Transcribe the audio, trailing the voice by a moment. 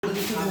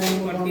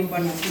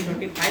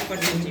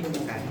45%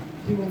 चिपका है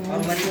और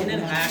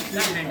ओरिजिनल हाथ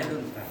का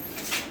हैंडलूम का।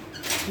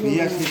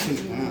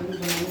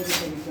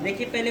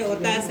 देखिए पहले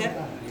होता है सर,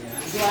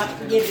 जो आप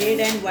ये रेड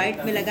एंड वाइट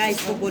में लगा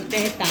इसको बोलते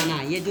हैं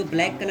ताना। ये जो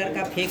ब्लैक कलर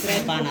का फेंक रहे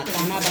बाना,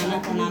 ताना बाना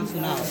का नाम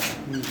सुना हो।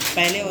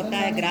 पहले होता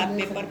है ग्राफ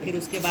पेपर, फिर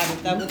उसके बाद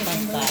होता है वो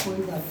पंच कार्ड।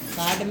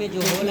 कार्ड में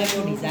जो होल है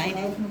वो डिज़ाइन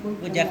है,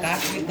 वो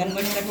जकार्ड में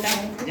कन्वर्ट करता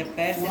है। जब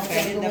पैर से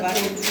पहले दबाते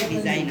हैं तो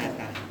डिज़ाइन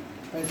आता है।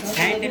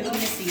 हैंडलूम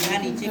में सीधा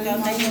नीचे का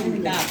होता है, ये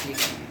उल्टा आप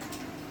लिखते हैं।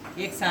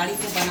 एक साड़ी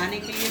को बनाने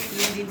के लिए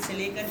 3 दिन से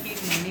लेकर के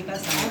 1 महीने का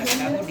समय लगता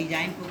है। वो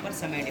डिज़ाइन के ऊपर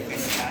समय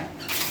डिपेंड होता है।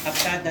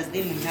 हफ्ता 10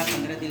 दिन, महीना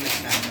 15 दिन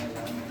लगता है।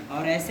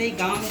 और ऐसे ही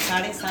गांव में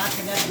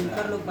 7,500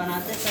 बुनकर लोग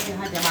बनाते हैं, सब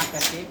यहाँ जमा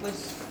करते हैं। कोई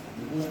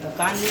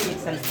दुकान में एक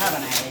संस्था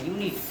बनाया है,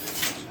 यूनिट,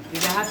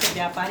 जहाँ से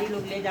व्यापारी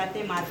लोग ले जाते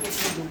हैं, मार्केट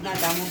में दुगना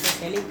दामों पर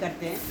सेलिंग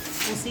करते हैं।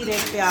 उसी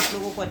रेट पे आप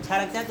लोगों को अच्छा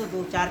लगता है तो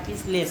 2-4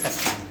 पीस ले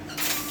सकता है।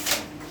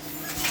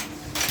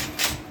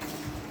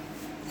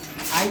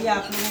 आइए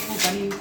आप लोगों को बनी